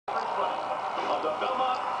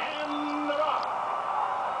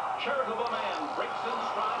Charitable Man breaks in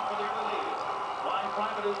stride for the early lead. Flying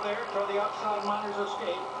Private is there toward the outside. Miners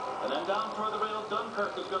Escape. And then down toward the rail,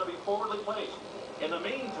 Dunkirk is going to be forwardly placed. In the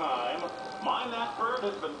meantime, Mine That Bird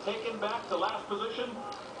has been taken back to last position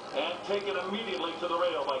and taken immediately to the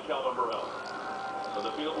rail by Calvin Burrell. So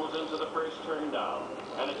the field moves into the first turn now.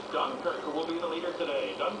 And it's Dunkirk who will be the leader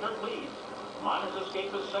today. Dunkirk leads. Miners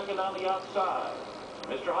Escape is second on the outside.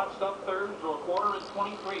 Mr. Hot Stuff third through a quarter in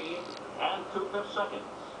 23 and 2/5 seconds.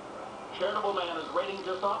 Charitable Man is rating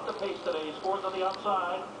just off the pace today. He scores on the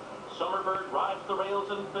outside. Summerbird rides the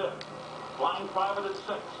rails in fifth. Flying Private is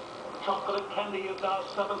sixth. Chocolate Candy is now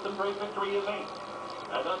seventh, and Brave Victory is eighth.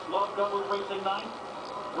 And that's Love Gov is racing ninth.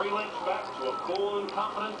 3 lengths back to a cool and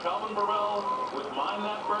confident Calvin Burrell with Mine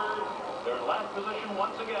That Bird. They're in last position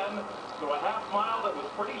once again through a half mile that was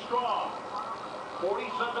pretty strong.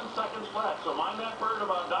 47 seconds flat, so Mine That Bird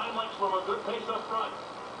about 9 lengths from a good pace up front.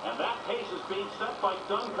 And that pace is being set by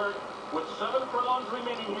Dunkirk with 7 furlongs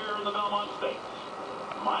remaining here in the Belmont Stakes.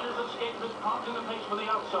 Miners Escape is prompting the pace for the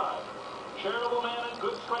outside. Charitable Man in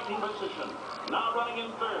good striking position. Now running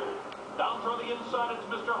in third. Down toward the inside, it's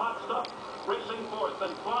Mr. Hot Stuff racing fourth,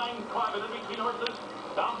 and Flying Private in between horses.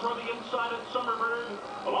 Down toward the inside, it's Summerbird.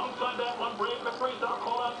 Alongside that one, Brave Victory is now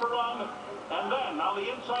called out for run. And then on the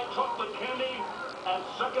inside, Chocolate Candy. And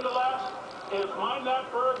second to last is Mine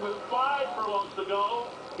That Bird with 5 furlongs to go.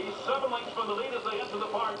 He's 7 lengths from the lead as they enter the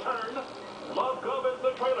far turn. Love Gov is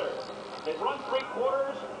the trailer. It runs 3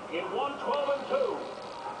 quarters in 1:12 and 2.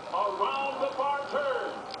 Around the far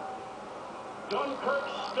turn. Dunkirk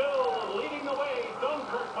still leading